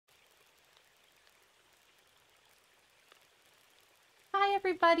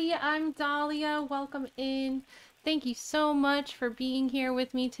everybody, I'm Dahlia. Welcome in. Thank you so much for being here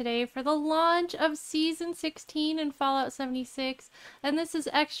with me today for the launch of Season 16 in Fallout 76. And this is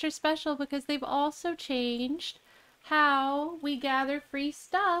extra special because they've also changed how we gather free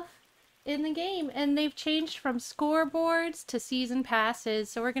stuff in the game. And they've changed from scoreboards to season passes.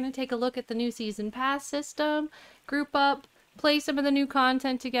 So we're going to take a look at the new season pass system, group up, play some of the new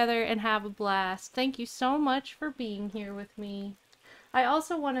content together, and have a blast. Thank you so much for being here with me. I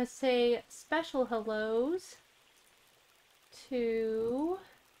also want to say special hellos to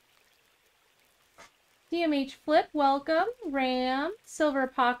DMH Flip, welcome, Ram, Silver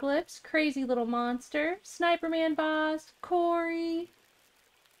Apocalypse, Crazy Little Monster, Sniper Man Boss, Corey.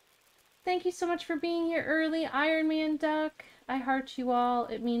 Thank you so much for being here early, Iron Man Duck. I heart you all.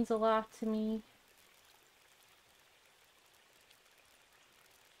 It means a lot to me.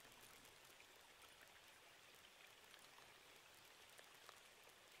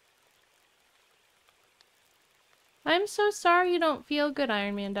 I'm so sorry you don't feel good,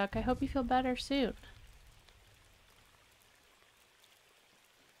 Iron Man Duck. I hope you feel better soon.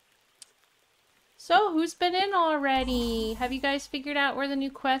 So, who's been in already? Have you guys figured out where the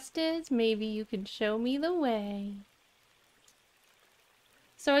new quest is? Maybe you can show me the way.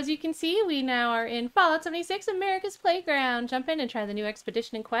 So as you can see, we now are in Fallout 76 America's Playground. Jump in and try the new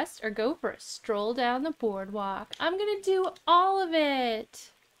expedition and quest, or go for a stroll down the boardwalk. I'm gonna do all of it.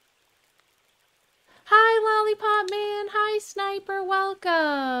 Hi, Lollipop Man. Hi, Sniper.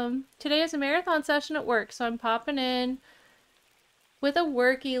 Welcome. Today is a marathon session at work, so I'm popping in with a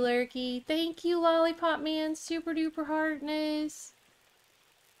worky lurky. Thank you, Lollipop Man. Super duper heartness.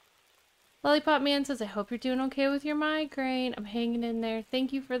 Lollipop Man says, I hope you're doing okay with your migraine. I'm hanging in there.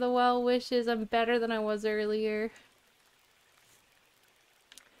 Thank you for the well wishes. I'm better than I was earlier.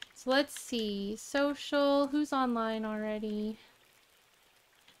 So let's see. Social. Who's online already?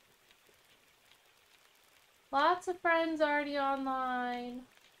 Lots of friends already online.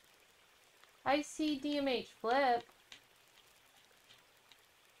 I see DMH Flip.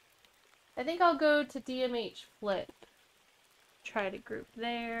 I think I'll go to DMH Flip. Try to group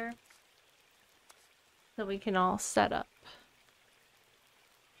there. So we can all set up.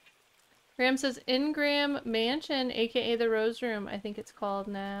 Graham says Ingram Mansion, aka the Rose Room, I think it's called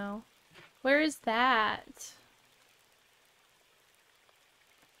now. Where is that?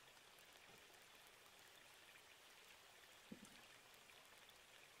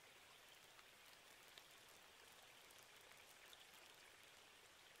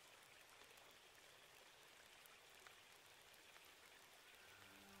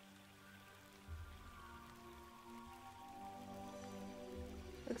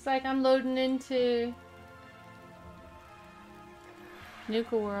 Looks like I'm loading into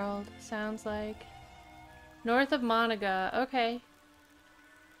Nuka World, sounds like. North of Monaga, okay.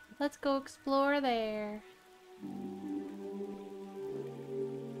 Let's go explore there.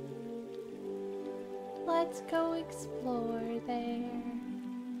 Let's go explore there.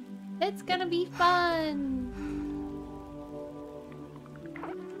 It's gonna be fun!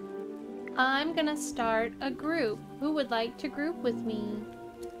 I'm gonna start a group. Who would like to group with me?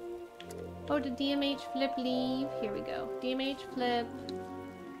 Oh, did DMH Flip leave? Here we go. DMH Flip.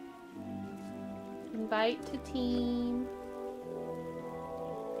 Invite to team.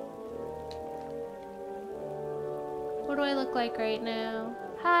 What do I look like right now?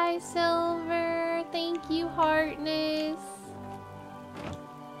 Hi, Silver. Thank you, Heartness.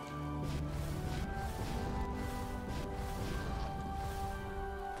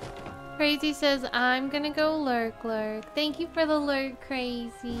 Crazy says, I'm gonna go lurk. Thank you for the lurk,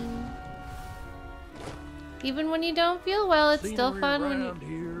 Crazy. Even when you don't feel well, it's still fun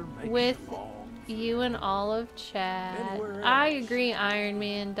when with you and all of chat. I agree, Iron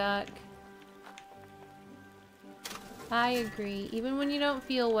Man Duck. I agree. Even when you don't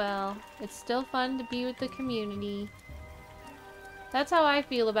feel well, it's still fun to be with the community. That's how I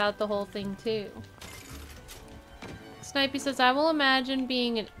feel about the whole thing, too. Snipey says, I will imagine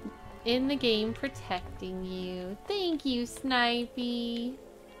being in the game protecting you. Thank you, Snipey.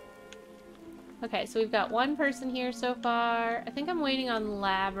 Okay, so we've got one person here so far. I think I'm waiting on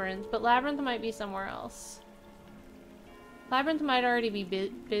Labyrinth, but Labyrinth might be somewhere else. Labyrinth might already be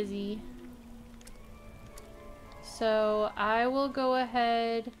busy. So I will go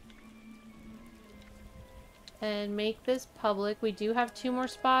ahead and make this public. We do have 2 more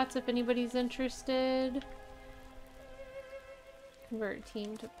spots if anybody's interested. Convert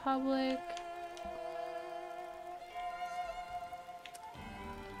team to public.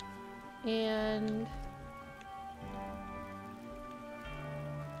 And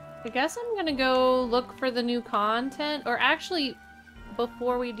I guess I'm gonna go look for the new content, or actually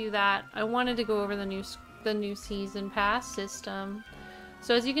before we do that, I wanted to go over the new season pass system.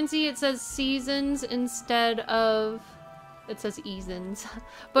 So as you can see, it says seasons instead of... It says easons.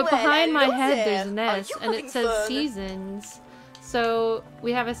 But Well, behind my hello head there. there's an Are S, you and it having says fun? seasons. So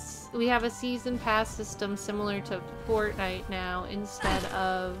we have a season pass system similar to Fortnite now instead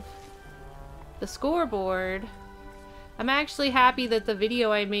of the scoreboard. I'm actually happy that the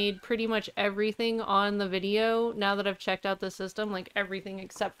video I made, pretty much everything on the video, now that I've checked out the system, like everything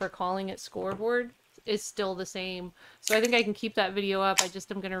except for calling it scoreboard, is still the same. So I think I can keep that video up. I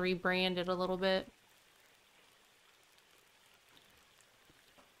just am going to rebrand it a little bit.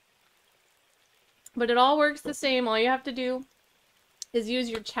 But it all works the same. All you have to do is use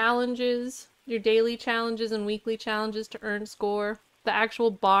your challenges, your daily challenges and weekly challenges to earn score. The actual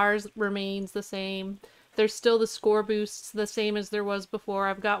bars remains the same. There's still the score boosts, the same as there was before.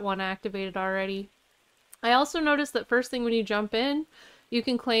 I've got one activated already. I also noticed that first thing when you jump in, you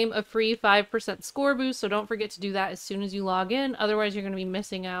can claim a free 5% score boost, so don't forget to do that as soon as you log in. Otherwise, you're going to be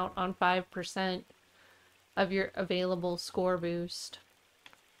missing out on 5% of your available score boost.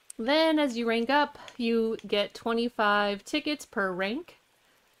 Then, as you rank up, you get 25 tickets per rank,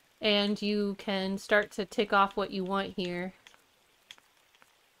 and you can start to tick off what you want here.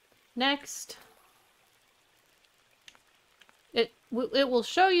 Next, it will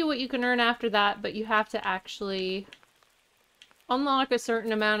show you what you can earn after that, but you have to actually unlock a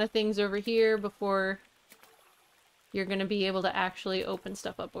certain amount of things over here before you're going to be able to actually open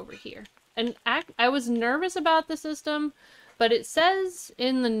stuff up over here. And I was nervous about the system, but it says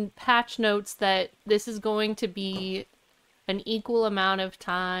in the patch notes that this is going to be an equal amount of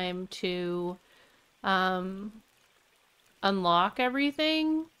time to unlock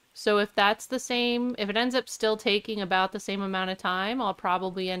everything. So if that's the same, if it ends up still taking about the same amount of time, I'll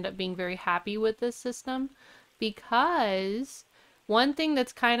probably end up being very happy with this system, because one thing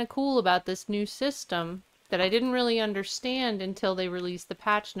that's kind of cool about this new system that I didn't really understand until they released the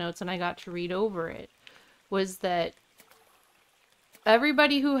patch notes and I got to read over it was that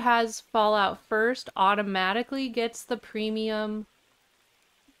everybody who has Fallout First automatically gets the premium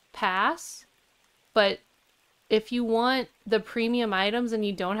pass, but if you want the premium items and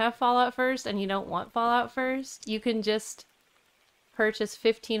you don't have Fallout First and you don't want Fallout First, you can just purchase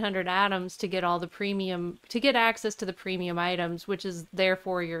 1,500 atoms to get all the premium, to get access to the premium items, which is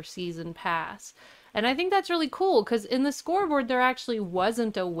therefore your season pass. And I think that's really cool, because in the scoreboard there actually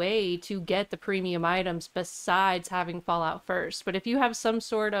wasn't a way to get the premium items besides having Fallout First. But if you have some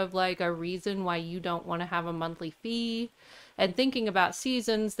sort of like a reason why you don't want to have a monthly fee, and thinking about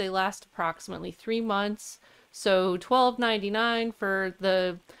seasons, they last approximately 3 months. So $12.99 for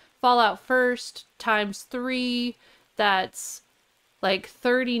the Fallout First times 3, that's like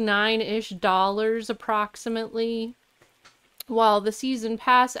 $39-ish approximately, while the season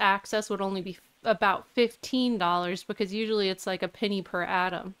pass access would only be about $15, because usually it's like a penny per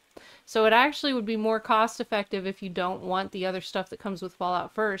atom. So it actually would be more cost effective if you don't want the other stuff that comes with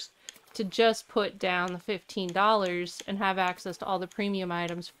Fallout First to just put down the $15 and have access to all the premium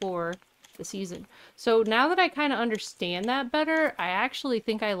items for the season. So now that I kind of understand that better, I actually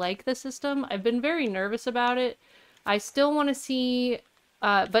think I like the system. I've been very nervous about it. I still want to see,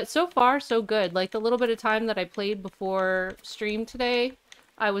 but so far so good. Like the little bit of time that I played before stream today,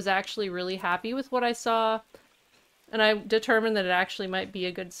 I was actually really happy with what I saw, and I determined that it actually might be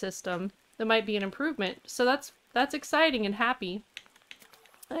a good system. It might be an improvement. So that's exciting and happy.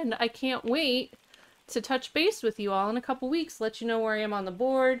 And I can't wait to touch base with you all in a couple weeks, let you know where I am on the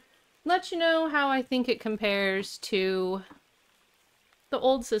board, let you know how I think it compares to the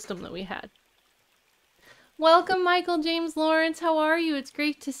old system that we had. Welcome, Michael James Lawrence. How are you? It's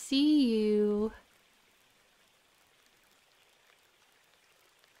great to see you.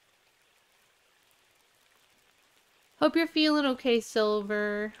 Hope you're feeling okay,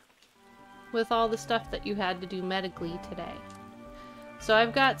 Silver, with all the stuff that you had to do medically today. So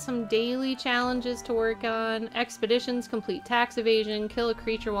I've got some daily challenges to work on. Expeditions, complete tax evasion, kill a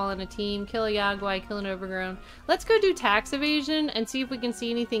creature while in a team, kill a Yagwai, kill an Overgrown. Let's go do tax evasion and see if we can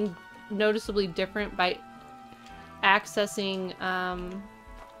see anything noticeably different by accessing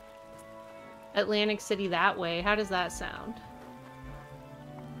Atlantic City that way. How does that sound?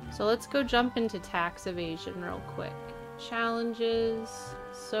 So let's go jump into tax evasion real quick. Challenges,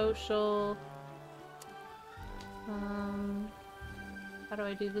 social. How do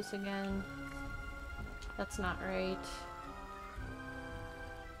I do this again? That's not right.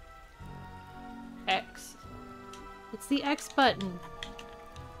 X. It's the X button.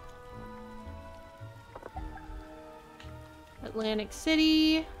 Atlantic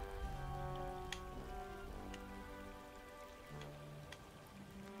City.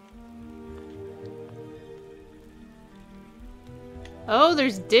 Oh,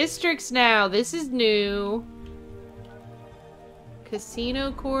 there's districts now. This is new.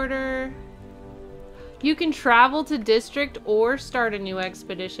 Casino quarter. You can travel to district or start a new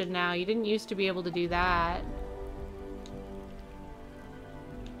expedition now. You didn't used to be able to do that.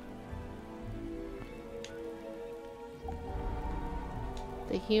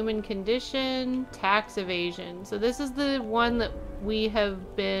 The human condition, tax evasion. So this is the one that we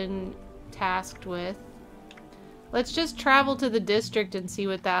have been tasked with. Let's just travel to the district and see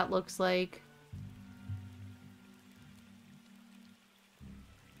what that looks like.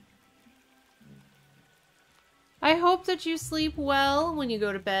 I hope that you sleep well when you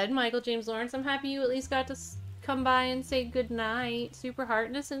go to bed, Michael James Lawrence. I'm happy you at least got to come by and say goodnight. Super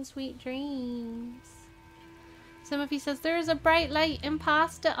heartness and sweet dreams. Simothy says, there is a bright light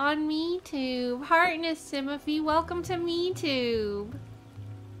impasta on MeTube. Heartness, Simothy. Welcome to MeTube.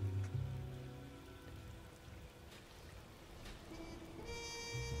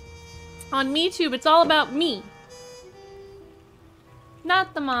 On MeTube, it's all about me.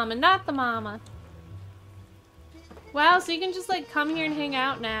 Not the mama, not the mama. Wow, so you can just like come here and hang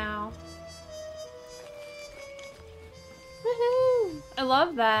out now. Woohoo! I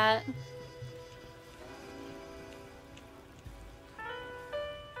love that.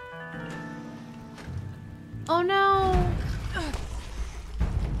 Oh no!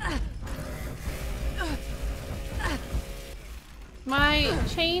 My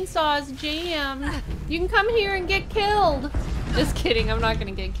chainsaw's jammed. You can come here and get killed. Just kidding, I'm not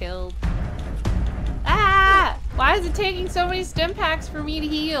gonna get killed. Ah! Why is it taking so many stim packs for me to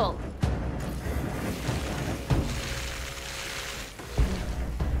heal?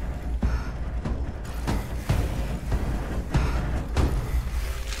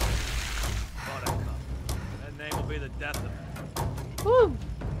 That name will be the death of it. Woo!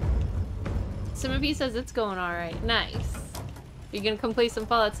 Simothy says it's going alright. Nice. You gonna come play some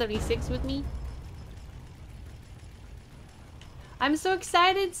Fallout 76 with me? I'm so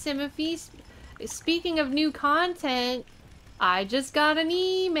excited, Simothy. Speaking of new content, I just got an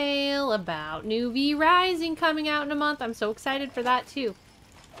email about New V Rising coming out in a month. I'm so excited for that too.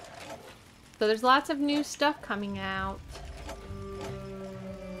 So there's lots of new stuff coming out.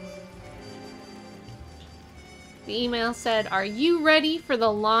 The email said, are you ready for the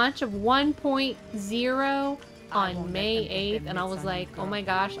launch of 1.0 on May 8th? And I was like, oh my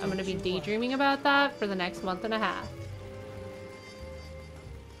gosh, I'm gonna be daydreaming about that for the next month and a half.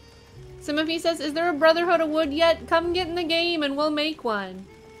 Simothy says, is there a Brotherhood of Wood yet? Come get in the game and we'll make one.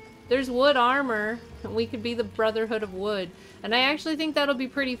 There's wood armor, and we could be the Brotherhood of Wood. And I actually think that'll be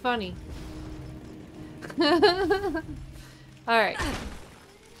pretty funny. Alright.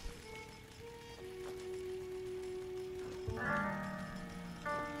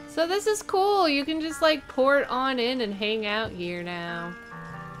 So this is cool. You can just like port on in and hang out here now.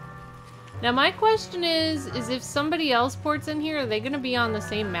 Now my question is if somebody else ports in here, are they gonna be on the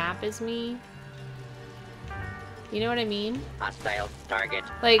same map as me? You know what I mean? Hostile target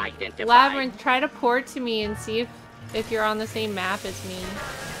like, identified. Labyrinth, try to port to me and see if you're on the same map as me.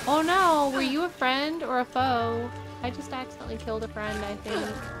 Oh no, were you a friend or a foe? I just accidentally killed a friend, I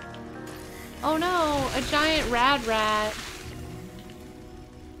think. Oh no, a giant rad rat.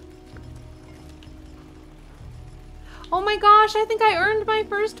 Oh my gosh, I think I earned my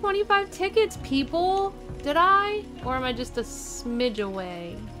first 25 tickets, people. Did I? Or am I just a smidge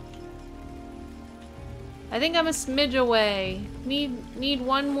away? I think I'm a smidge away. Need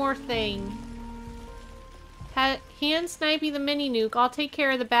one more thing. Hand Snipey the mini nuke. I'll take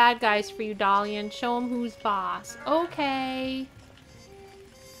care of the bad guys for you, Dahlia, and show them who's boss. Okay.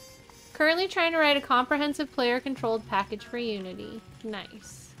 Currently trying to write a comprehensive player-controlled package for Unity.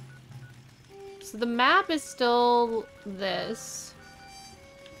 Nice. So the map is still this.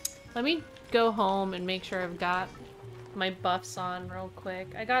 Let me go home and make sure I've got my buffs on real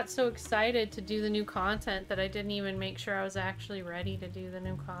quick. I got so excited to do the new content that I didn't even make sure I was actually ready to do the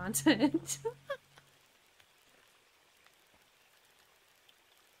new content.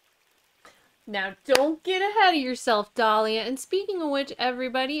 Now, don't get ahead of yourself, Dahlia. And speaking of which,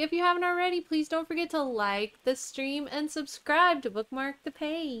 everybody, if you haven't already, please don't forget to like the stream and subscribe to bookmark the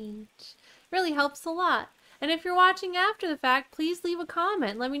page. Really helps a lot. And if you're watching after the fact, please leave a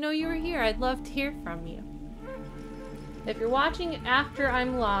comment. Let me know you were here. I'd love to hear from you. If you're watching after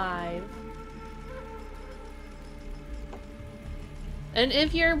I'm live. And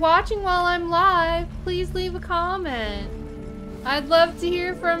if you're watching while I'm live, please leave a comment. I'd love to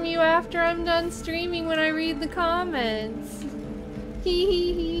hear from you after I'm done streaming when I read the comments. Hee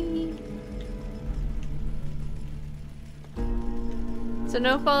hee hee. So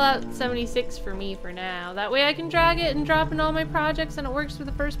no Fallout 76 for me for now. That way I can drag it and drop in all my projects and it works for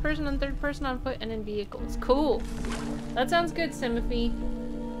the first person and third person on foot and in vehicles. Cool. That sounds good, Simothy.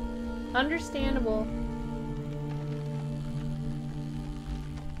 Understandable.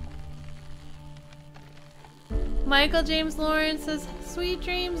 Michael James Lawrence says, sweet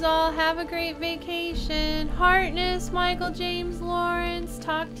dreams all, have a great vacation. Heartness, Michael James Lawrence,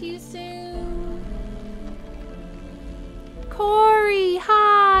 talk to you soon. Corey,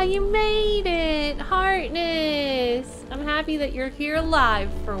 hi, you made it. Heartness. I'm happy that you're here live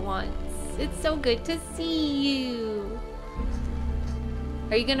for once. It's so good to see you.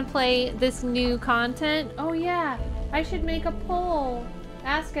 Are you gonna play this new content? Oh yeah, I should make a poll.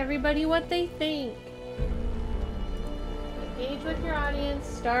 Ask everybody what they think. Engage with your audience,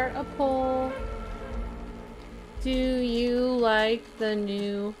 start a poll. Do you like the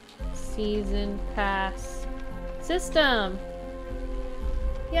new season pass system?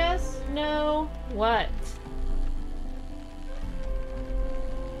 Yes, no, what?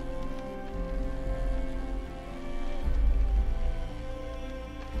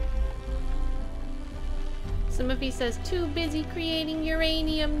 Timothy says, too busy creating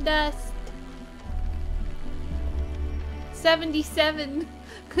uranium dust. 77.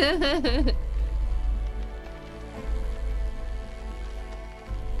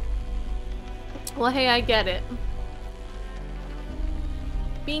 Well, hey, I get it.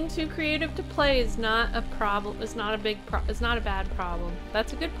 Being too creative to play is not a problem. It's not a it's not a bad problem.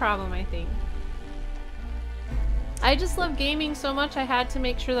 That's a good problem, I think. I just love gaming so much I had to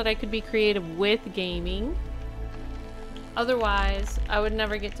make sure that I could be creative with gaming. Otherwise, I would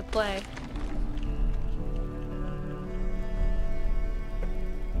never get to play.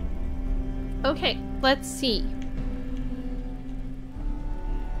 Okay, let's see.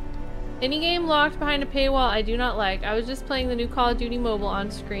 Any game locked behind a paywall I do not like. I was just playing the new Call of Duty Mobile on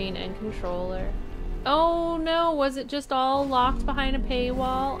screen and controller. Oh no, was it just all locked behind a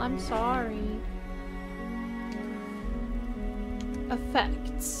paywall? I'm sorry.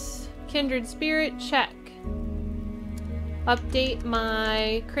 Effects. Kindred Spirit, check. Update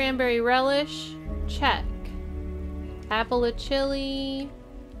my Cranberry Relish, check. Appalachia,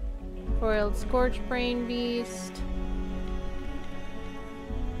 Broiled Scorch Brain Beast.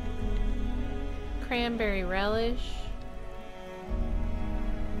 Cranberry Relish.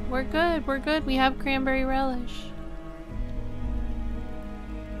 We're good, we're good. We have Cranberry Relish.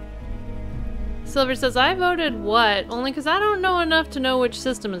 Silver says, I voted what? Only because I don't know enough to know which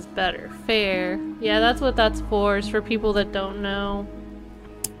system is better. Fair. Yeah, that's what that's for, is for people that don't know.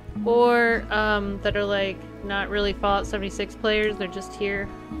 Or, that are like, not really Fallout 76 players, they're just here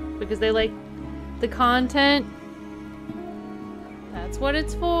because they like the content. That's what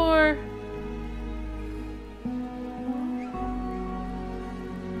it's for.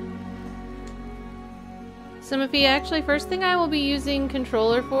 Timothy, actually, first thing I will be using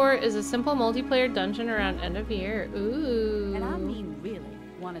controller for is a simple multiplayer dungeon around end of year. Ooh. And I mean really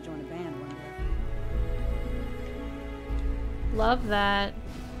want to join a band one day. Love that.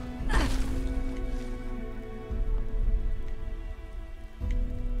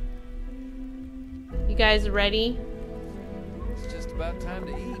 You guys ready? It's just about time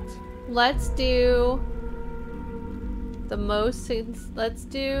to eat. Let's do let's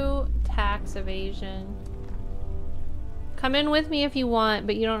do tax evasion. Come in with me if you want,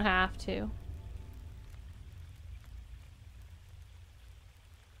 but you don't have to.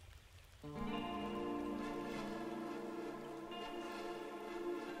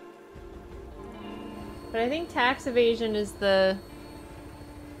 But I think tax evasion is the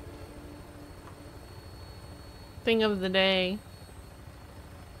thing of the day.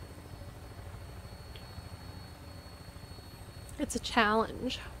 It's a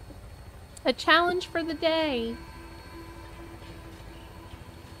challenge. A challenge for the day.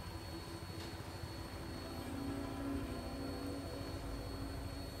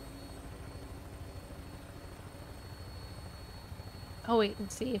 I'll wait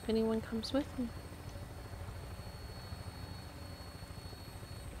and see if anyone comes with me.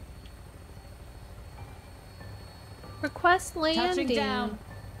 Request landing. Touching down.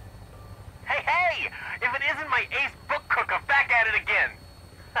 Hey, hey! If it isn't my ace book cooker back at it again!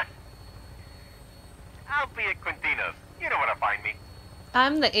 I'll be at Quintino's. You know where to find me.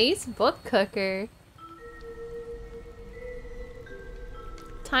 I'm the ace book cooker.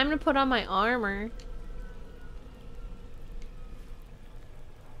 Time to put on my armor.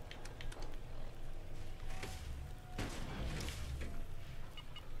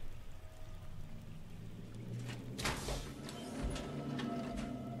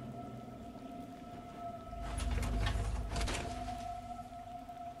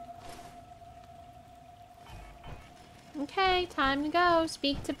 Okay, time to go.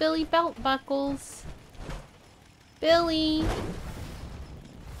 Speak to Billy Belt Buckles. Billy.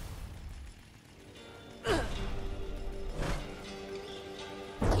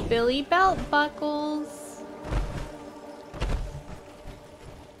 Billy Belt Buckles.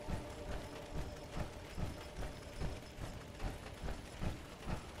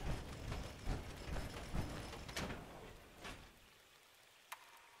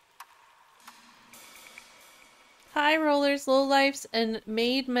 High rollers, lowlifes, and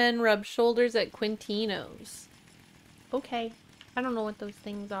made men rub shoulders at Quintino's. Okay. I don't know what those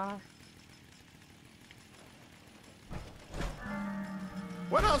things are.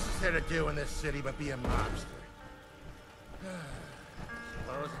 What else is there to do in this city but be a mobster?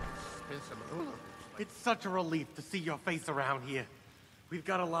 Suppose spin some hula. It's such a relief to see your face around here. We've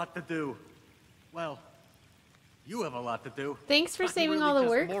got a lot to do. Well, you have a lot to do. Thanks for I'm saving really all the just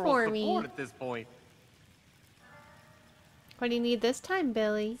work moral for me. support at this point. What do you need this time,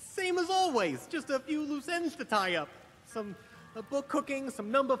 Billy? Same as always. Just a few loose ends to tie up. Some book cooking, some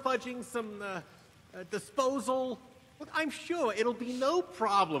number fudging, some disposal. Look, I'm sure it'll be no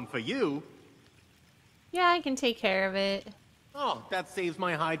problem for you. Yeah, I can take care of it. Oh, that saves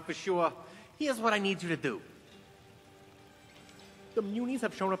my hide for sure. Here's what I need you to do. The Munis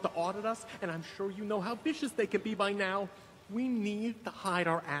have shown up to audit us, and I'm sure you know how vicious they can be by now. We need to hide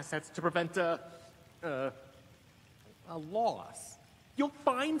our assets to prevent a loss. You'll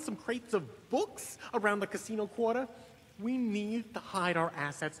find some crates of books around the casino quarter. We need to hide our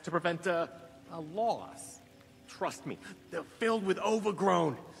assets to prevent a loss. Trust me, they're filled with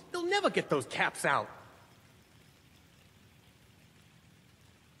Overgrown. They'll never get those caps out.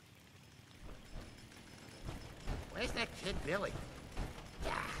 Where's that kid Billy?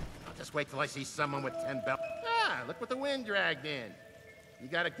 Yeah, I'll just wait till I see someone with 10 bells. Ah, look what the wind dragged in. You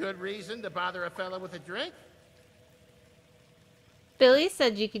got a good reason to bother a fella with a drink? Billy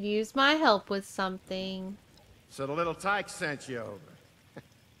said you could use my help with something. So the little tyke sent you over.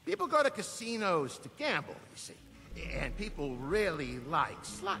 People go to casinos to gamble, you see. And people really like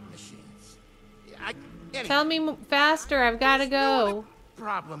slot machines. Anyway, Tell me faster, I've gotta you know what go. the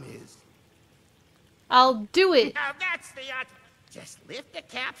problem is? I'll do it. Now that's the just lift the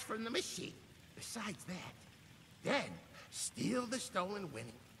caps from the machine. Besides that, then steal the stolen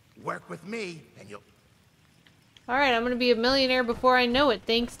winnings. Work with me, and you'll... Alright, I'm gonna be a millionaire before I know it,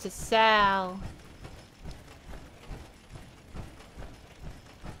 thanks to Sal.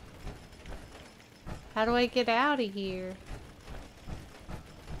 How do I get out of here?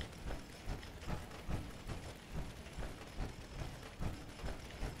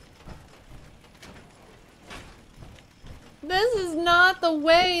 This is not the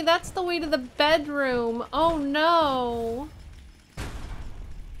way. That's the way to the bedroom. Oh no.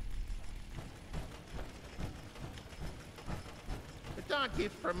 The Don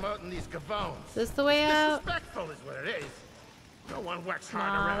keeps promoting these gavones. Is this the way out? Disrespectful is what it is. No one works hard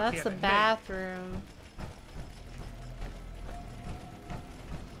Nah, around that's here the than me. bathroom.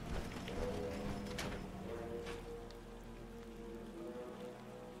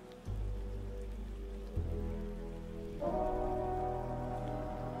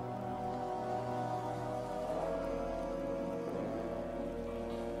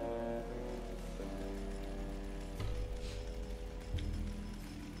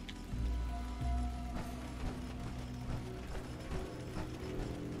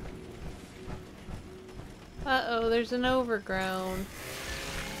 Uh-oh, there's an Overgrown.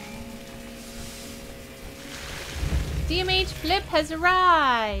 DMH Flip has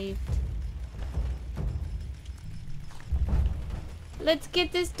arrived! Let's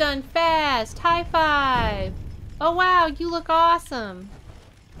get this done fast! High five! Oh wow, you look awesome!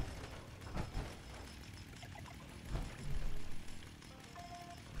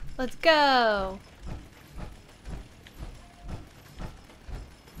 Let's go!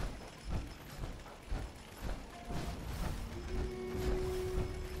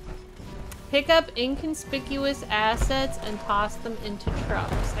 Pick up inconspicuous assets and toss them into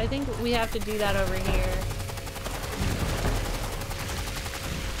trucks. I think we have to do that over here.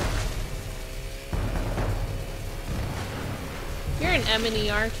 You're an Emily,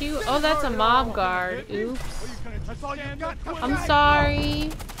 aren't you? Oh, that's a mob guard. Oops. I'm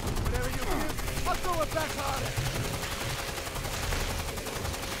sorry. I'll throw it back harder.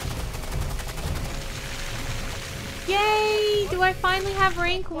 Yay! Do I finally have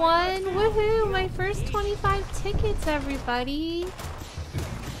rank 1? Woohoo! My first 25 tickets, everybody!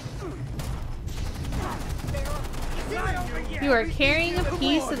 You are carrying a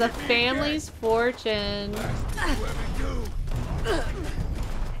piece of the family's fortune.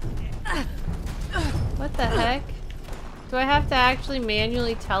 What the heck? Do I have to actually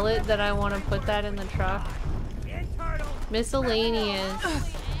manually tell it that I want to put that in the truck? Miscellaneous.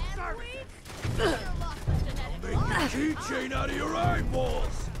 Make a keychain out of your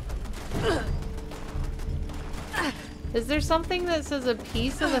eyeballs. Is there something that says a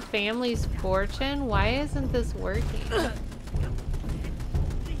piece of the family's fortune? Why isn't this working?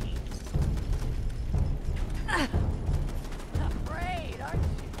 Afraid, aren't you?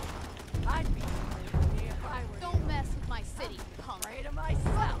 I'd be afraid if I were. Don't mess with my city, punk. Afraid of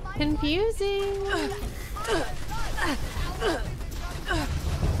myself. Confusing.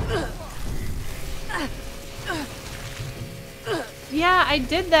 Yeah, I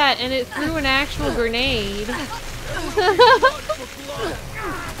did that and it threw an actual grenade.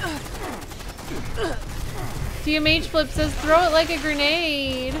 DMH Flip says throw it like a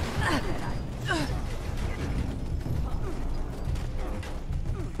grenade.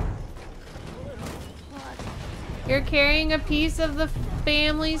 You're carrying a piece of the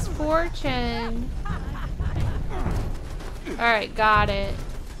family's fortune. Alright, got it.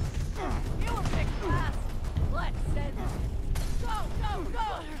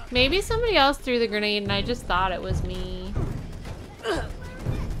 Maybe somebody else threw the grenade and I just thought it was me.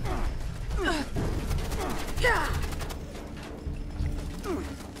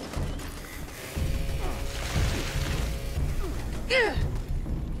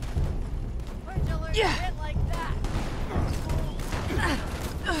 Where'd you learn to hit like that?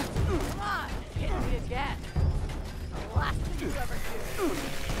 Come on, hit me again. The last thing you ever do.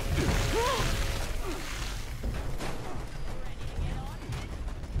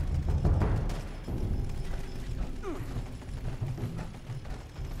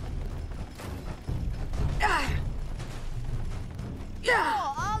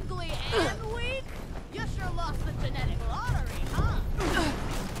 Oh, ugly and weak? You sure lost the genetic lottery, huh?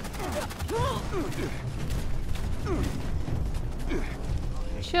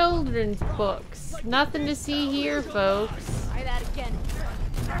 Children's books. Nothing to see here, folks. Try that again.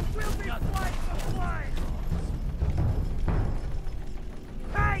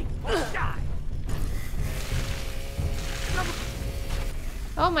 Hey!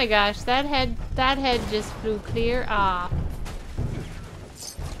 Oh my gosh, that head just flew clear off.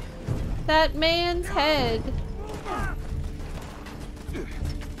 That man's head.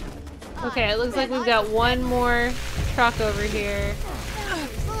 Okay, it looks like we've got one more truck over here.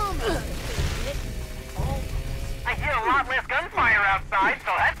 I hear a lot less gunfire outside,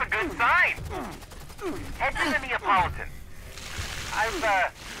 so that's a good sign. Head to the Neapolitan. I've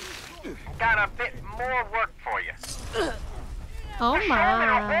got a bit more work for you. Oh The showmen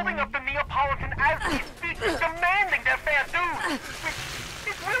are my. holding up the Neapolitan as we speak, demanding their fair dues.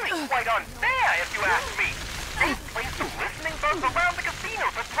 Which is really quite unfair, if you ask me. They placed some listening bugs around the casino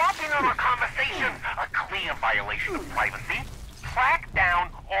to drop in on our conversations, a clear violation of privacy. Track down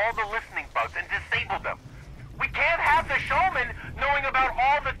all the listening bugs and disable them. We can't have the showmen knowing about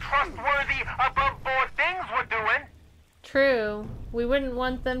all the trustworthy, above-board things we're doing. True. We wouldn't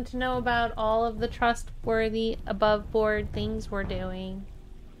want them to know about all of the trustworthy, above-board things we're doing.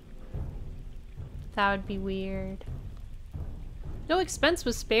 That would be weird. No expense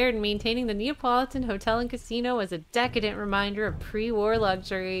was spared in maintaining the Neapolitan Hotel and Casino as a decadent reminder of pre-war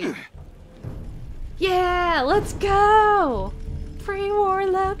luxury. Yeah, let's go! Pre-war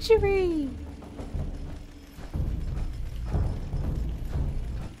luxury!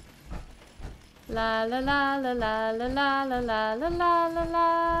 La la la la la la la la la la la la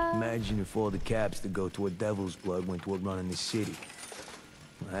la. Imagine if all the cabs that go to a devil's blood went toward running the city.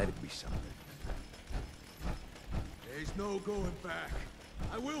 Well, that'd be something. There's no going back.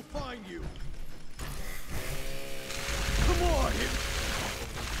 I will find you. Come on!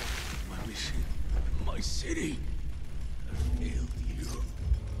 My mission, my city. I failed you.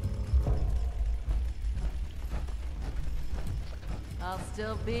 I'll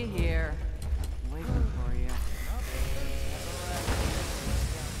still be here, waiting for you.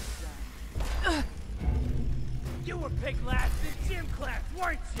 You were pig lads in gym class,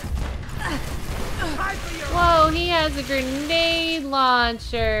 weren't you? Whoa, he has a grenade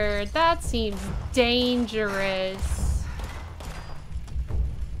launcher. That seems dangerous.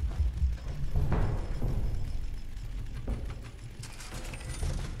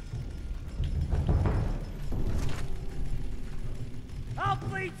 I'll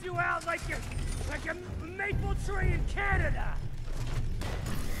bleed you out like a maple tree in Canada.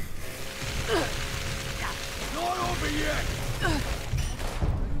 Not over yet.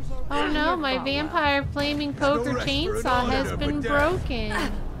 Oh no, my vampire flaming poker chainsaw has been broken.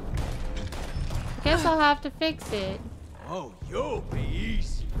 I guess I'll have to fix it. Oh, you'll be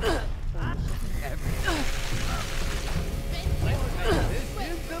easy.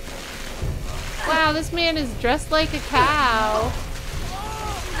 Wow, this man is dressed like a cow.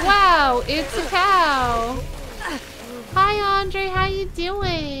 Wow, it's a cow. Hi, Andre. How you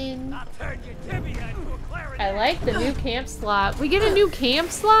doing? I'll turn your tibia into a clarinet. I like the new camp slot. We get a new camp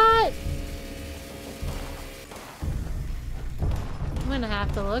slot? I'm gonna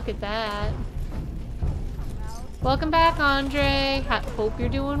have to look at that. Welcome back, Andre. Hope you're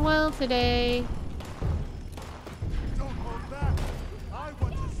doing well today. Don't hold back. I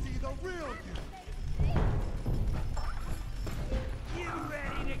want to see the real you. You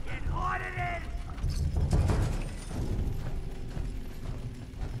ready to get audited?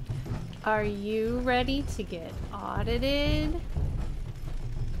 Are you ready to get audited?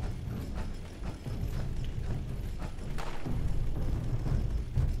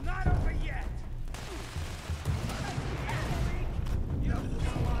 Not over yet.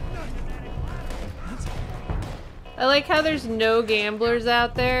 I like how there's no gamblers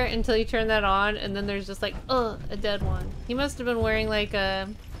out there until you turn that on, and then there's just like, ugh, a dead one. He must have been wearing like a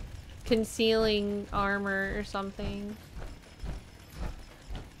concealing armor or something.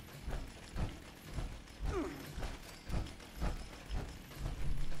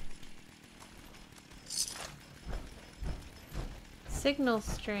 Signal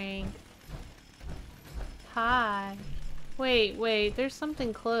strength. Hi. Wait, there's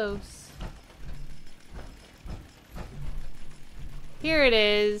something close. Here it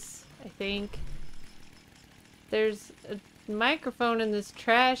is, I think. There's a microphone in this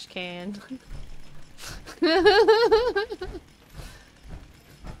trash can.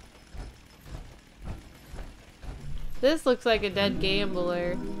 This looks like a dead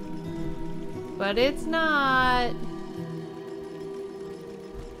gambler. But it's not.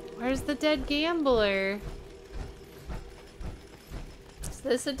 Where's the dead gambler? Is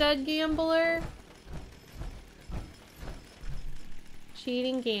this a dead gambler?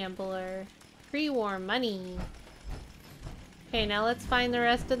 Cheating gambler. Pre-war money. Okay, now let's find the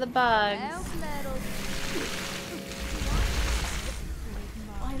rest of the bugs.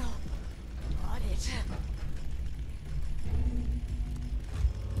 Vital audit.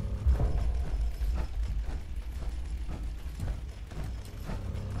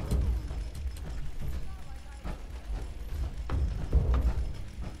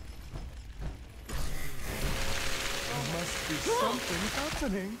 There must be something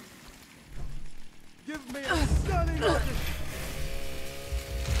happening. Give me a stunning audition.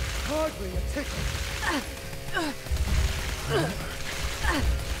 Hardly a ticket.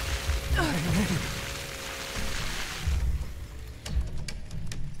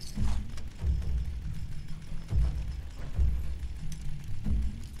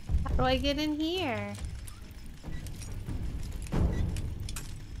 How do I get in here?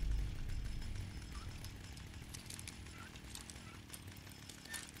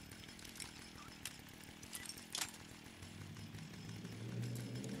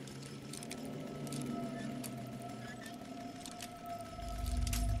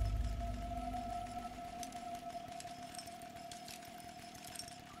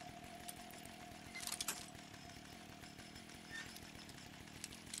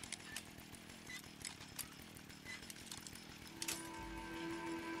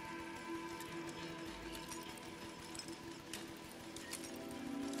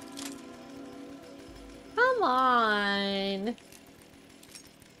 Come on.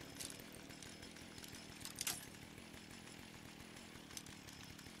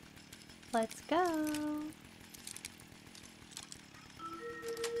 Let's go.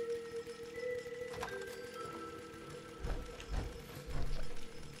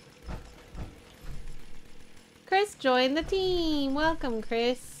 Chris joined the team. Welcome,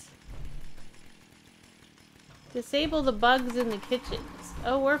 Chris. Disable the bugs in the kitchens.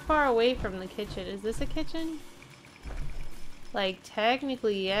 Oh, we're far away from the kitchen. Is this a kitchen? Like,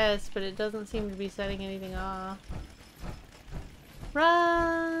 technically, yes, but it doesn't seem to be setting anything off.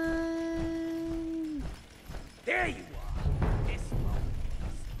 Run! There you are. This moment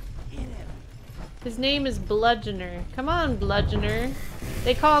is inevitable. His name is Bludgeoner. Come on, Bludgeoner.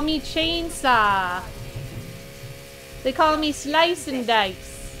 They call me Chainsaw. They call me Slice and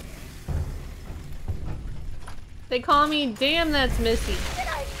Dice. They call me Damn That's Missy.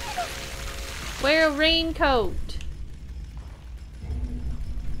 Wear a raincoat.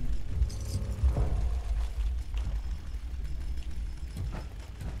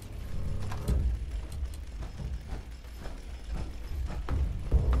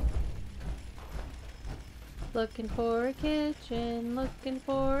 Looking for a kitchen, looking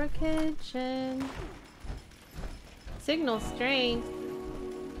for a kitchen. Signal strength.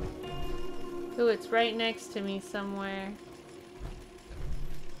 Ooh, it's right next to me somewhere.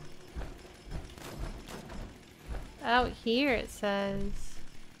 Out here it says.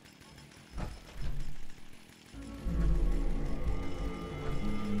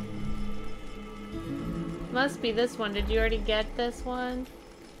 Must be this one. Did you already get this one?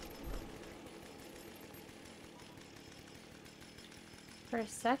 For a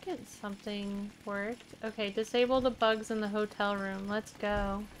second something worked. Okay, disable the bugs in the hotel room. Let's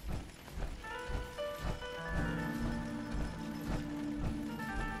go.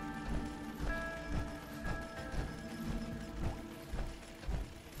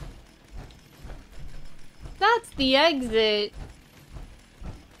 That's the exit. I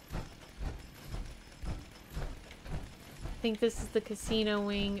think this is the casino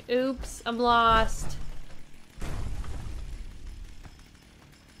wing. Oops, I'm lost.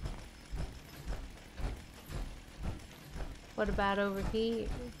 What about over here?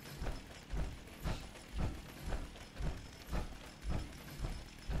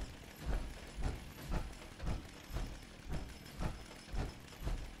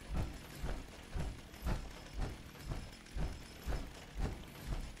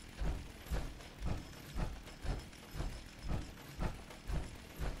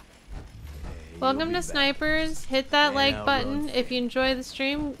 Welcome to Snipers. Hit that like button if you enjoy the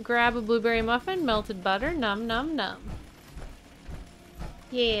stream. Grab a blueberry muffin, melted butter, num num num.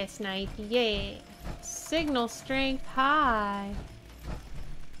 Yeah, Snipey, yeah. Signal strength high.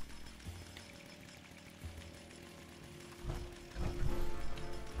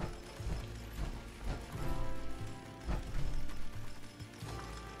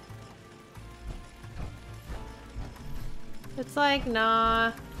 It's like,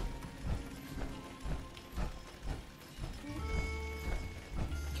 nah.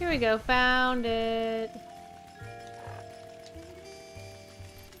 Here we go, found it.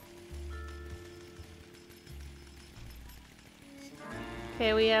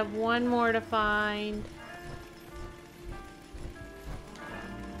 Okay, we have one more to find.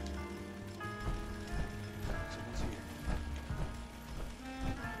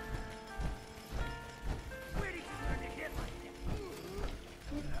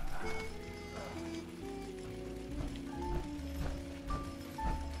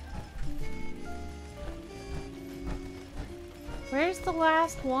 Where's the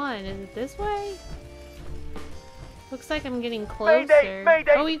last one? Is it this way? Looks like I'm getting closer. Mayday,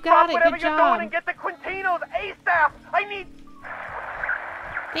 Mayday! Oh, we've got Stop it. whatever Good you're job. doing and get the Quintinos ASAP! I need...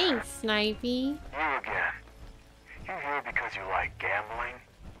 Thanks, Snipey. You again. You here because you like gambling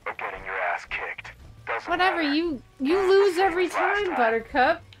or getting your ass kicked? Doesn't Whatever, matter. you lose every time,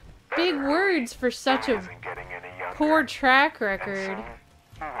 Buttercup. Big words for such a Isn't getting any younger. poor track And record. soon,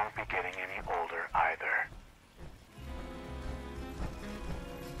 you won't be getting any older either.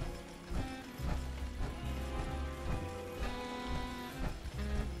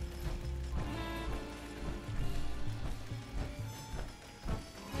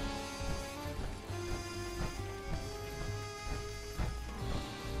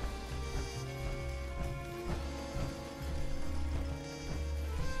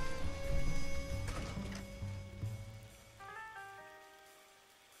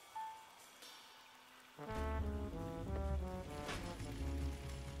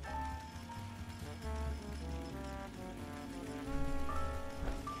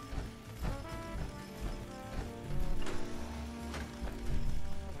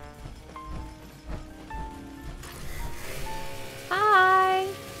 Hi.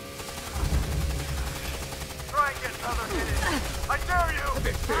 Try and get another hit in. I dare you!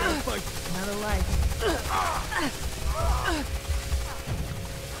 Another life.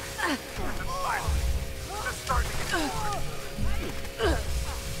 Just starting to get bored.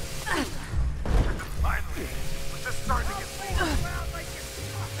 Finally, we're just starting to get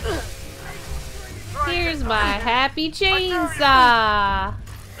bored. Here's my happy chainsaw.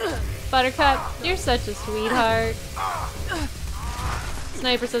 Buttercup, you're such a sweetheart.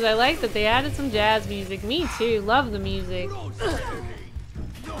 Sniper says, I like that they added some jazz music. Me too. Love the music.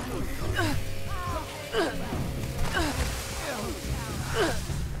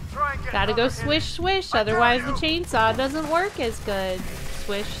 Gotta go swish swish, otherwise the chainsaw doesn't work as good.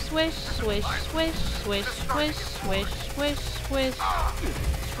 Swish swish swish swish swish swish swish swish swish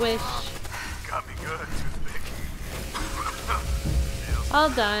swish. Got me good, toothpick. All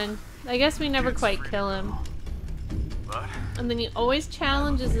done. I guess we never quite kill him. But And then he always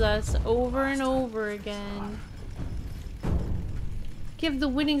challenges us over and over again. Give the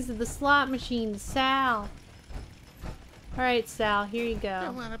winnings of the slot machine to Sal. Alright, Sal, here you You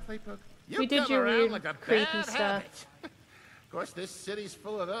go. wanna play poker? We did come your around weird, like a creepy bad stuff. habit. Of course, this city's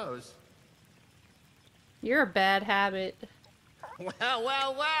full of those. You're a bad habit. Well,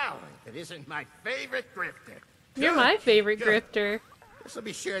 well, well. If it isn't my favorite grifter. You're my favorite grifter. This will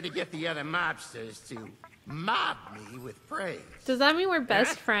be sure to get the other mobsters to mob me with praise. Does that mean we're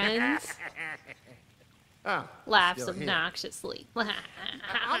best friends? Oh, Laughs still here. obnoxiously.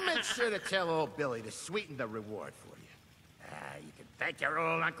 I'll make sure to tell old Billy to sweeten the reward for you. You can thank your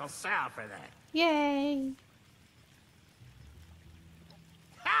old Uncle Sal for that. Yay.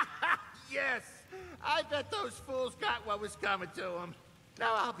 Yes! I bet those fools got what was coming to them.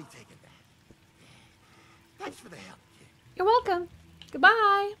 Now I'll be taking that. Thanks for the help, kid. You're welcome.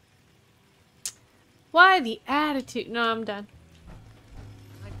 Goodbye. Why the attitude? No, I'm done.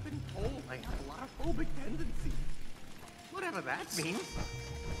 I've been told I have a lot of phobic tendencies. Whatever that means.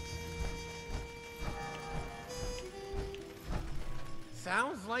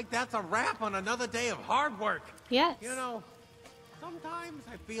 Sounds like that's a wrap on another day of hard work. Yes. You know, sometimes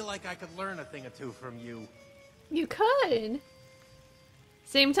I feel like I could learn a thing or two from you. You could.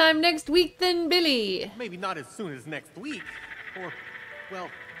 Same time next week then, Billy. Maybe not as soon as next week. Or, well,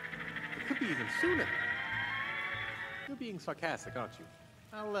 it could be even sooner. You're being sarcastic, aren't you?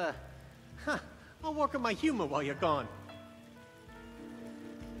 I'll work on my humor while you're gone.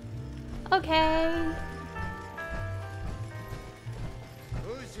 Okay.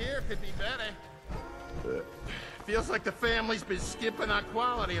 Who's here could be better. Feels like the family's been skipping on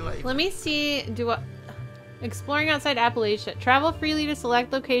quality lately. Let me see. Exploring outside Appalachia. Travel freely to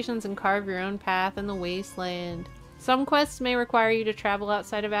select locations and carve your own path in the wasteland. Some quests may require you to travel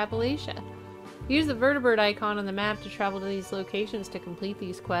outside of Appalachia. Use the vertebrate icon on the map to travel to these locations to complete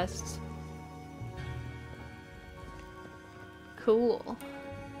these quests. Cool.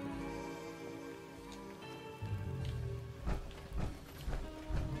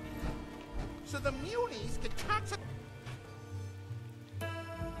 So the munis could tax it.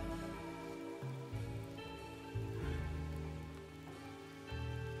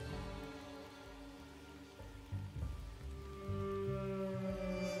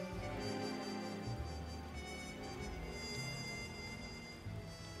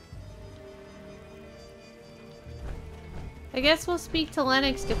 I guess we'll speak to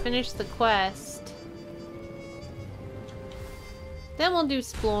Lennox to finish the quest. Then we'll do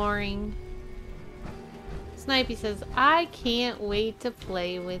exploring. Snipey says, I can't wait to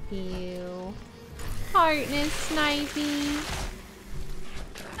play with you. Heartness, Snipey.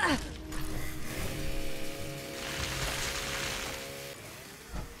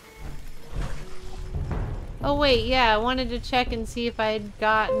 Oh wait, yeah, I wanted to check and see if I had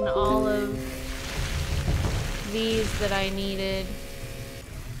gotten all of these that I needed.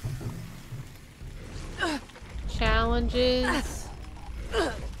 Challenges.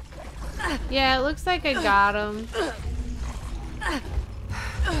 Yeah, it looks like I got them.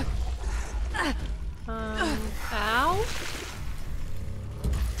 Ow?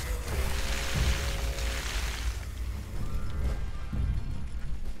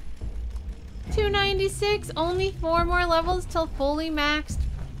 $296. Only 4 more levels till fully maxed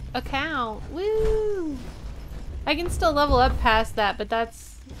account. Woo! I can still level up past that, but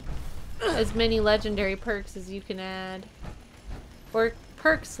that's as many legendary perks as you can add. Or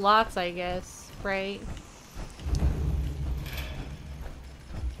perk slots, I guess, right?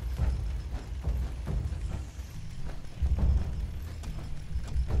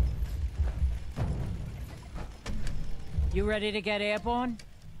 You ready to get airborne?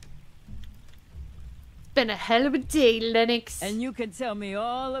 It's been a hell of a day, Lennox. And you can tell me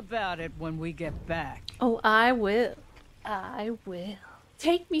all about it when we get back. Oh, I will. I will.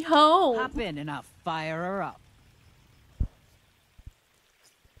 Take me home. Hop in and I'll fire her up.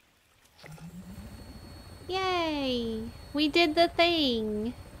 Yay! We did the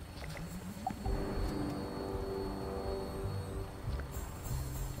thing.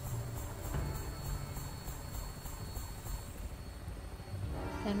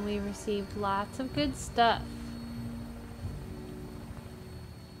 And we received lots of good stuff.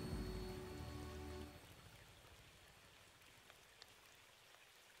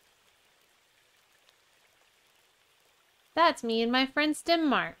 That's me and my friend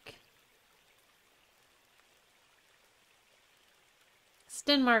Stenmark.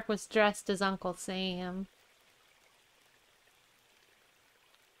 Stenmark was dressed as Uncle Sam.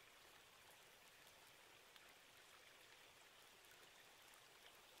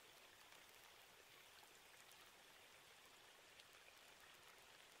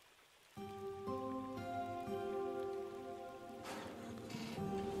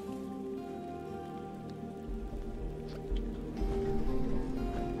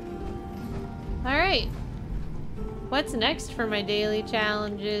 Alright. What's next for my daily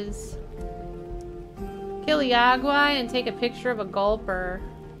challenges? Kill Yagwai and take a picture of a gulper.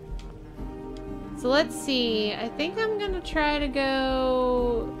 So let's see. I think I'm gonna try to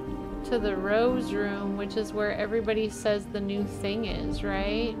go to the Rose Room, which is where everybody says the new thing is,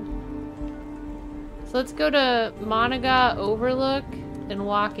 right? So let's go to Monaga Overlook and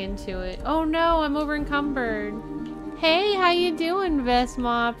walk into it. Oh no, I'm over encumbered. Hey, how you doing, Vest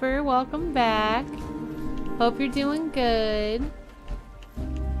Mopper? Welcome back. Hope you're doing good.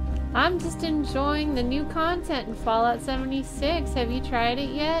 I'm just enjoying the new content in Fallout 76. Have you tried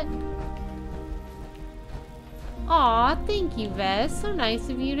it yet? Aw, thank you, Vest. So nice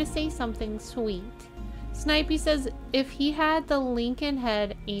of you to say something sweet. Snipey says, if he had the Lincoln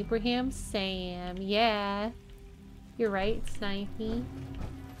head, Abraham Sam. Yeah. You're right, Snipey.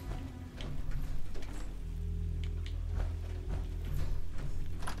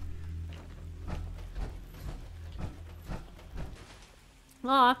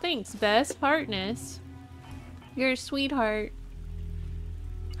 Aw, thanks, Bess. Heartness. You're a sweetheart.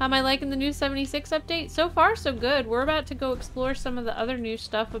 How am I liking the new 76 update? So far, so good. We're about to go explore some of the other new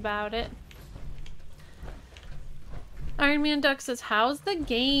stuff about it. Iron Man Duck says, how's the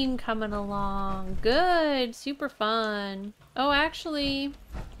game coming along? Good. Super fun. Oh, actually,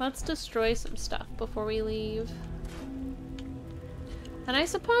 let's destroy some stuff before we leave. And I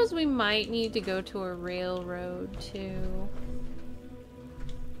suppose we might need to go to a railroad, too.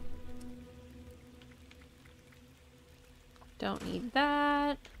 Don't need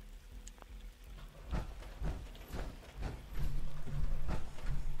that.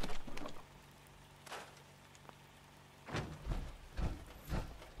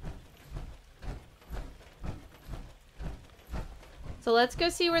 So let's go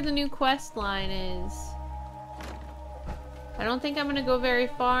see where the new quest line is. I don't think I'm gonna go very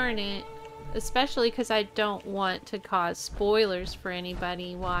far in it, especially because I don't want to cause spoilers for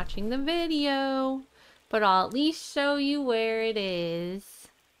anybody watching the video. But I'll at least show you where it is.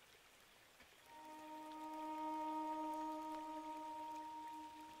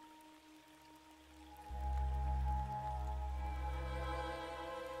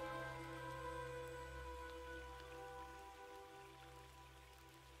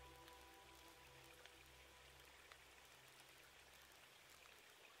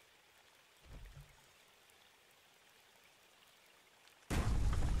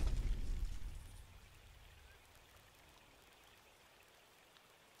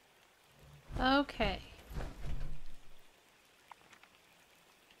 Okay.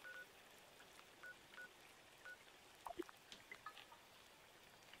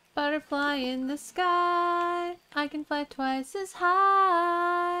 Butterfly in the sky, I can fly twice as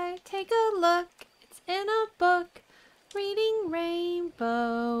high. Take a look, it's in a book, reading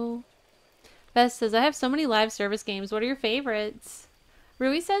Rainbow. Beth says, I have so many live service games. What are your favorites?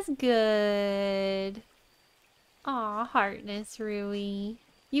 Rui says, good. Aw, heartness, Rui.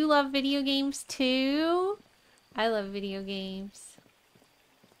 You love video games too? I love video games.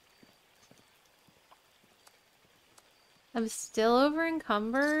 I'm still over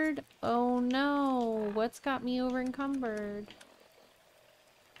encumbered? Oh no, what's got me over encumbered?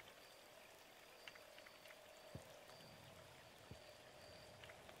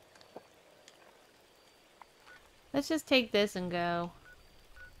 Let's just take this and go.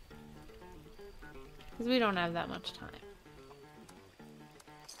 Because we don't have that much time.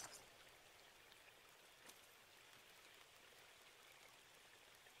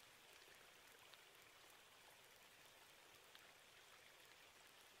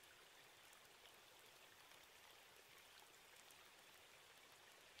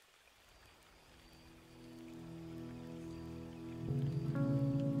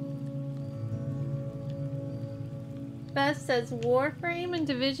 Beth says Warframe and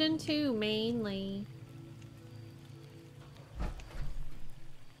Division 2 mainly.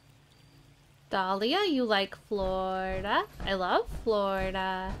 Dahlia, you like Florida? I love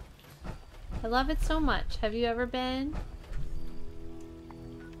Florida. I love it so much. Have you ever been?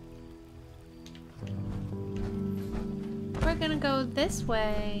 We're gonna go this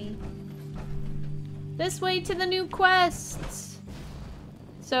way. This way to the new quests.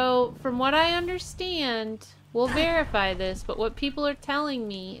 So, from what I understand, we'll verify this, but what people are telling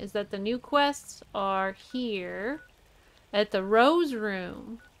me is that the new quests are here at the Rose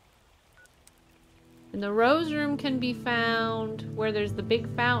Room. And the Rose Room can be found where there's the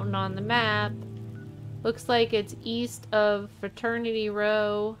big fountain on the map. Looks like it's east of Fraternity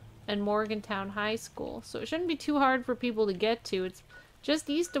Row and Morgantown High School. So it shouldn't be too hard for people to get to. It's just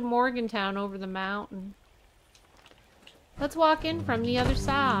east of Morgantown over the mountain. Let's walk in from the other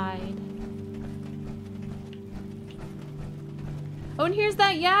side. Oh, and here's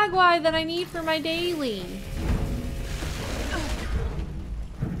that Yagwai that I need for my daily.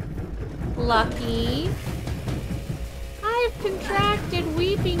 Lucky. I've contracted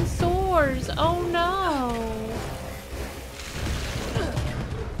weeping sores. Oh no.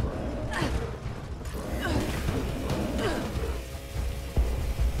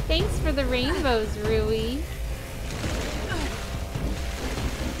 Thanks for the rainbows, Rui.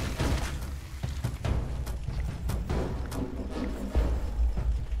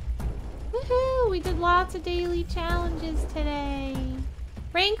 Woohoo! We did lots of daily challenges today.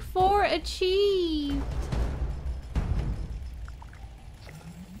 Rank 4 achieved.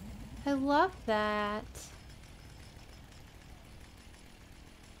 I love that.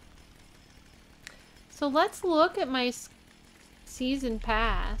 So let's look at my season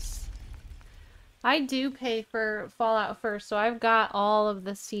pass. I do pay for Fallout first, so I've got all of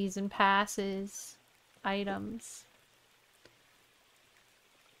the season passes items.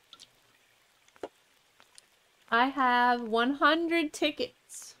 I have 100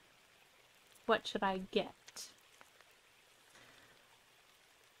 tickets. What should I get?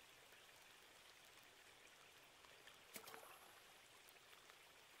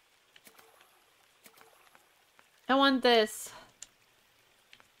 I want this.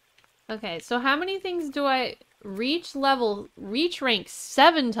 Okay, so how many things do I reach rank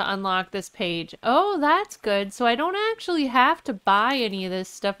 7 to unlock this page? Oh, that's good. So I don't actually have to buy any of this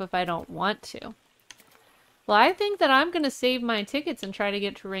stuff if I don't want to. Well, I think that I'm going to save my tickets and try to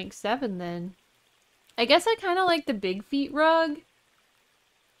get to rank 7 then. I guess I kind of like the big feet rug.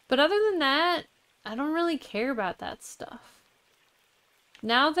 But other than that, I don't really care about that stuff.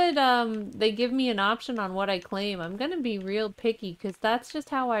 Now that they give me an option on what I claim, I'm going to be real picky because that's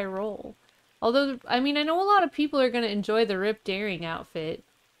just how I roll. Although, I mean, I know a lot of people are going to enjoy the Rip Daring outfit.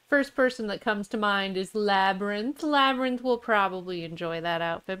 First person that comes to mind is Labyrinth. Labyrinth will probably enjoy that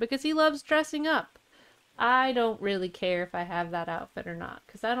outfit because he loves dressing up. I don't really care if I have that outfit or not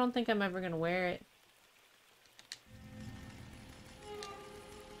because I don't think I'm ever going to wear it.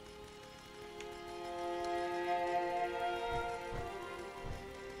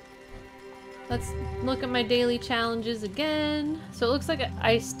 Let's look at my daily challenges again. So it looks like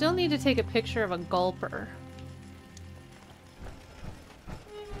I still need to take a picture of a gulper.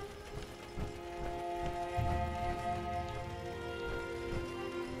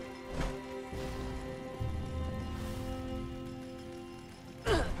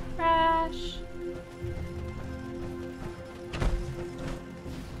 Crash.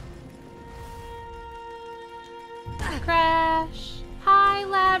 Crash. Hi,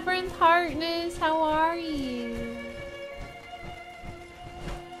 Labyrinth Harkness. How are you?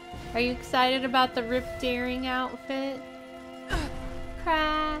 Are you excited about the Rip Daring outfit?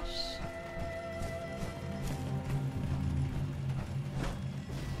 Crash.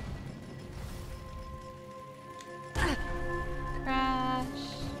 Crash.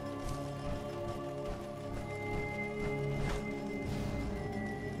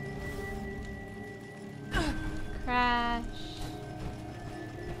 Crash.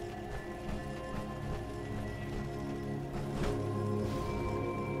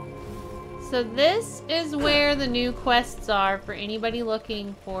 So this is where the new quests are for anybody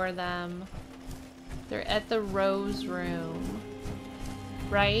looking for them. They're at the Rose Room.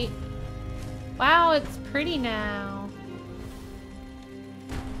 Right? Wow, it's pretty now.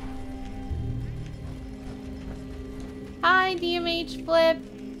 Hi, DMH Flip.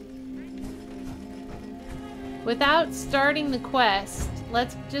 Without starting the quest,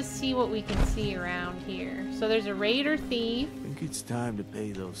 let's just see what we can see around here. So there's a raider thief. I think it's time to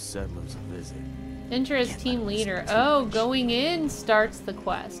pay those settlers a visit. Enter as team leader. Oh, going in starts the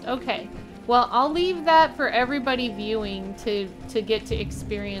quest. Okay. Well, I'll leave that for everybody viewing to get to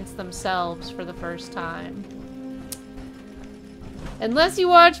experience themselves for the first time. Unless you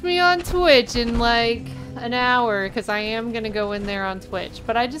watch me on Twitch in like an hour, because I am going to go in there on Twitch.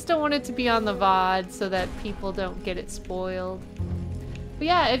 But I just don't want it to be on the VOD so that people don't get it spoiled. But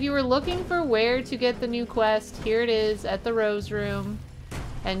yeah, if you were looking for where to get the new quest, here it is at the Rose Room.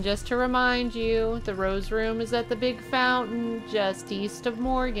 And just to remind you, the Rose Room is at the big fountain just east of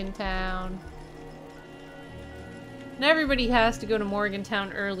Morgantown. And everybody has to go to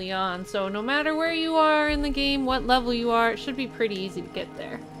Morgantown early on, so no matter where you are in the game, what level you are, it should be pretty easy to get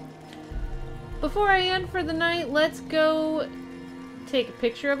there. Before I end for the night, let's go take a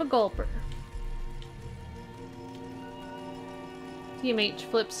picture of a gulper. TMH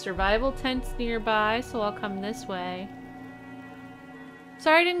Flip's survival tent's nearby, so I'll come this way.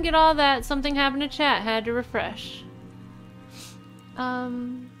 Sorry I didn't get all that. Something happened to chat. Had to refresh.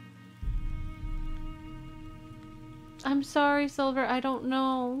 I'm sorry, Silver. I don't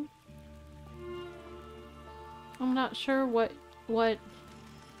know. I'm not sure what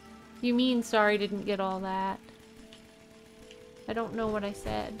You mean sorry didn't get all that? I don't know what I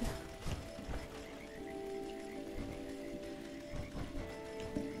said.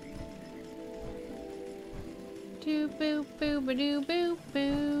 Doo boo boo ba doo boo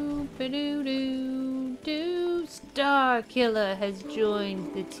boo ba doo doo doo. Star Killer has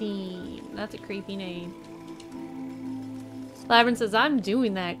joined the team. That's a creepy name. Labyrinth says, I'm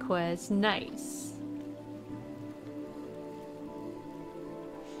doing that quest. Nice.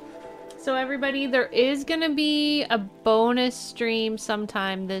 So everybody, there is gonna be a bonus stream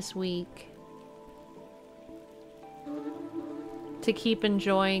sometime this week to keep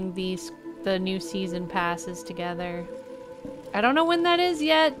enjoying the new season passes together. I don't know when that is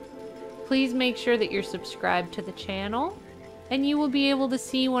yet. Please make sure that you're subscribed to the channel, and you will be able to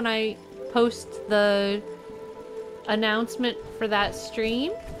see when I post the announcement for that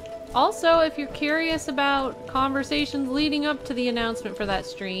stream. Also, if you're curious about conversations leading up to the announcement for that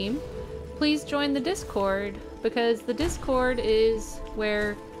stream, please join the Discord, because the Discord is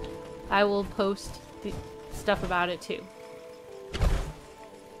where I will post the stuff about it too.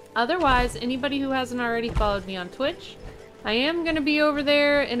 Otherwise, anybody who hasn't already followed me on Twitch, I am going to be over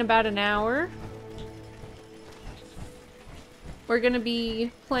there in about an hour. We're going to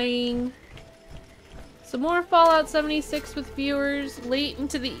be playing some more Fallout 76 with viewers late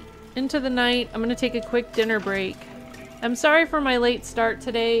into the night. I'm going to take a quick dinner break. I'm sorry for my late start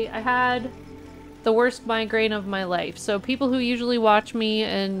today. I had the worst migraine of my life. So people who usually watch me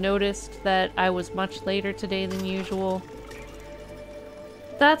and noticed that I was much later today than usual,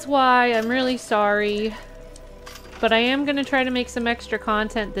 that's why. I'm really sorry. But I am going to try to make some extra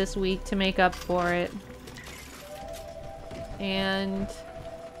content this week to make up for it. And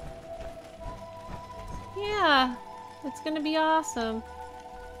yeah, it's going to be awesome.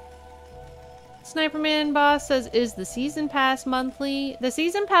 Sniperman Boss says, is the season pass monthly? The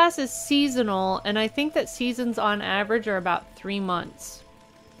season pass is seasonal, and I think that seasons on average are about 3 months.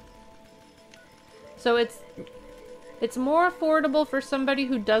 So it's more affordable for somebody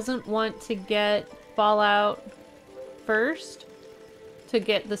who doesn't want to get Fallout first to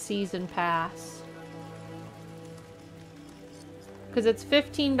get the season pass. Because it's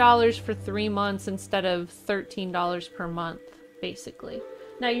 $15 for 3 months instead of $13 per month, basically.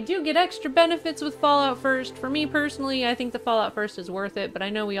 Now, you do get extra benefits with Fallout First. For me personally, I think the Fallout First is worth it, but I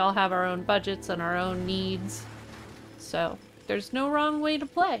know we all have our own budgets and our own needs. So, there's no wrong way to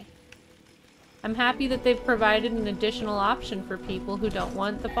play. I'm happy that they've provided an additional option for people who don't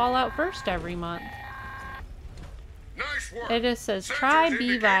want the Fallout First every month. Nice work. It just says, try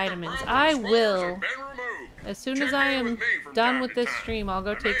B vitamins. I will. As soon as I am done with this stream, I'll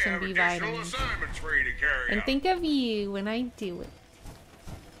go take some B vitamins. And think of you when I do it.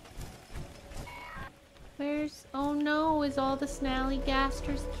 Where's... oh no, is all the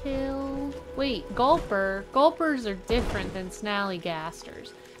snallygasters killed? Wait, Gulper? Gulpers are different than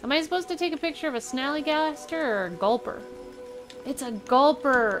snallygasters. Am I supposed to take a picture of a snallygaster or a gulper? It's a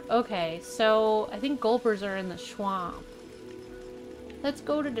gulper! Okay, so I think gulpers are in the swamp. Let's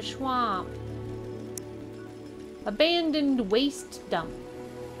go to the swamp. Abandoned waste dump.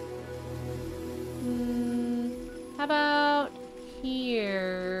 How about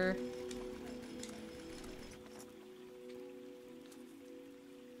here?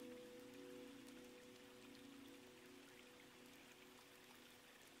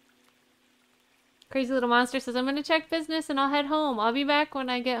 Crazy Little Monster says, I'm gonna check business and I'll head home. I'll be back when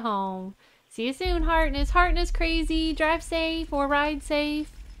I get home. See you soon, Heartness. Heartness Crazy. Drive safe or ride safe.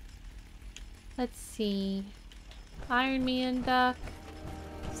 Let's see. Iron Man Duck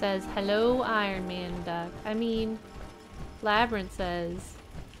says, hello, Iron Man Duck. I mean, Labyrinth says,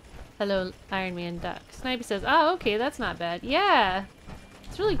 hello, Iron Man Duck. Snipey says, oh, okay, that's not bad. Yeah,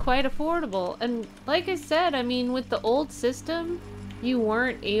 it's really quite affordable. And like I said, I mean, with the old system, you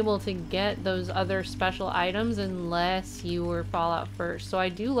weren't able to get those other special items unless you were Fallout First. So I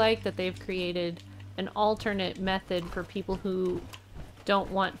do like that they've created an alternate method for people who don't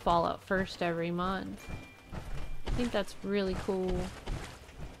want Fallout First every month. I think that's really cool.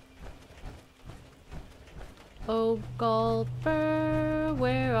 Oh, Gulper,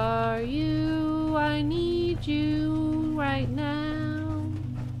 where are you? I need you right now.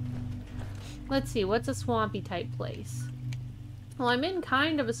 Let's see, what's a swampy type place? Well, I'm in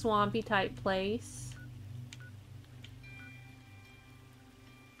kind of a swampy type place.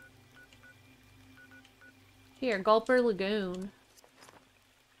 Here, Gulper Lagoon.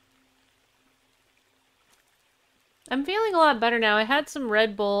 I'm feeling a lot better now. I had some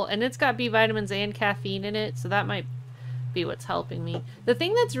Red Bull, and it's got B vitamins and caffeine in it, so that might be what's helping me. The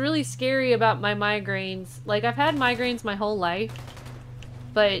thing that's really scary about my migraines, like, I've had migraines my whole life,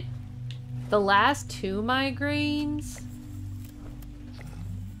 but The last 2 migraines,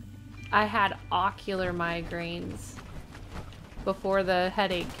 I had ocular migraines before the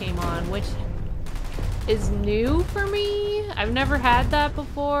headache came on, which is new for me. I've never had that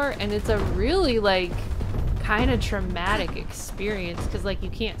before, and it's a really, like, kind of traumatic experience because, like, you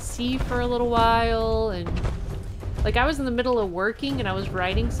can't see for a little while, and like, I was in the middle of working and I was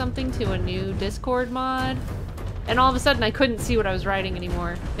writing something to a new Discord mod, and all of a sudden I couldn't see what I was writing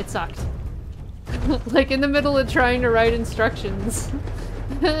anymore. It sucked. Like, in the middle of trying to write instructions.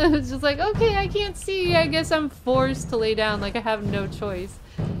 It's just like, okay, I can't see. I guess I'm forced to lay down. Like, I have no choice.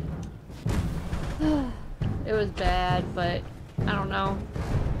 It was bad, but I don't know.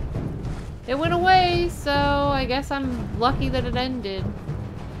 It went away, so I guess I'm lucky that it ended.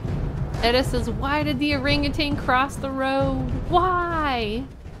 Edda says, why did the orangutan cross the road? Why?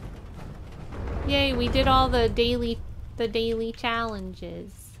 Yay, we did all the daily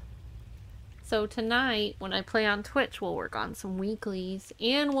challenges. So tonight, when I play on Twitch, we'll work on some weeklies,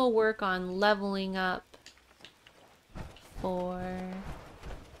 and we'll work on leveling up for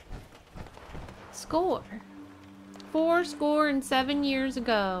score. 4 years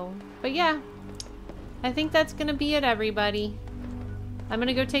ago. But yeah, I think that's gonna be it, everybody. I'm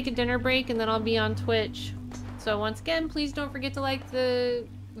gonna go take a dinner break and then I'll be on Twitch. So once again, please don't forget to like the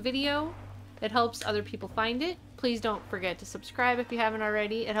video. It helps other people find it. Please don't forget to subscribe if you haven't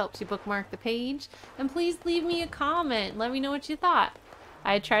already. It helps you bookmark the page. And please leave me a comment. Let me know what you thought.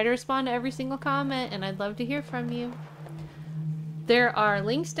 I try to respond to every single comment and I'd love to hear from you. There are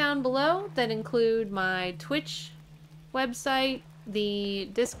links down below that include my Twitch website, the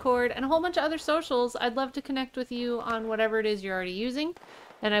Discord, and a whole bunch of other socials. I'd love to connect with you on whatever it is you're already using,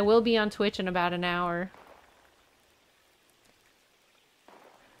 and I will be on Twitch in about an hour.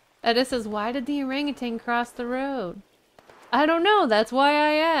 Edda says, why did the orangutan cross the road? I don't know, that's why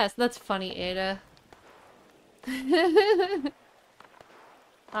I asked. That's funny, Ada.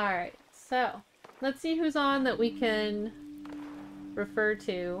 Alright, so let's see who's on that we can refer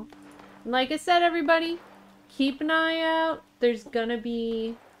to. And like I said, everybody, keep an eye out. There's gonna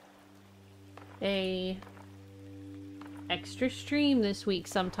be a extra stream this week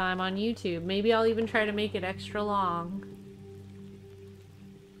sometime on YouTube. Maybe I'll even try to make it extra long.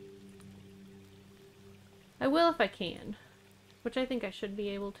 I will if I can, which I think I should be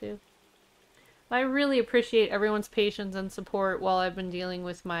able to. I really appreciate everyone's patience and support while I've been dealing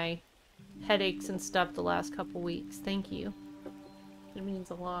with my headaches and stuff the last couple weeks. Thank you. It means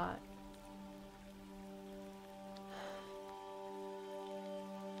a lot.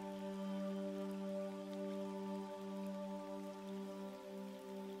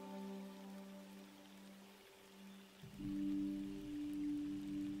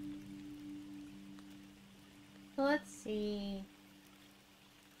 Let's see.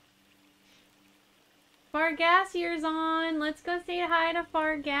 Fargassier's on. Let's go say hi to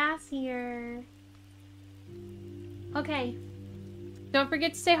Fargassier. Okay. Don't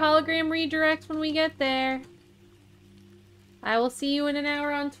forget to say hologram redirect when we get there. I will see you in an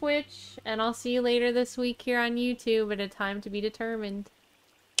hour on Twitch, and I'll see you later this week here on YouTube at a time to be determined.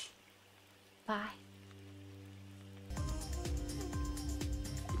 Bye.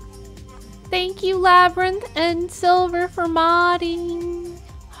 Thank you, Labyrinth and Silver, for modding.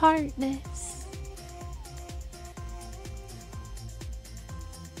 Heartness.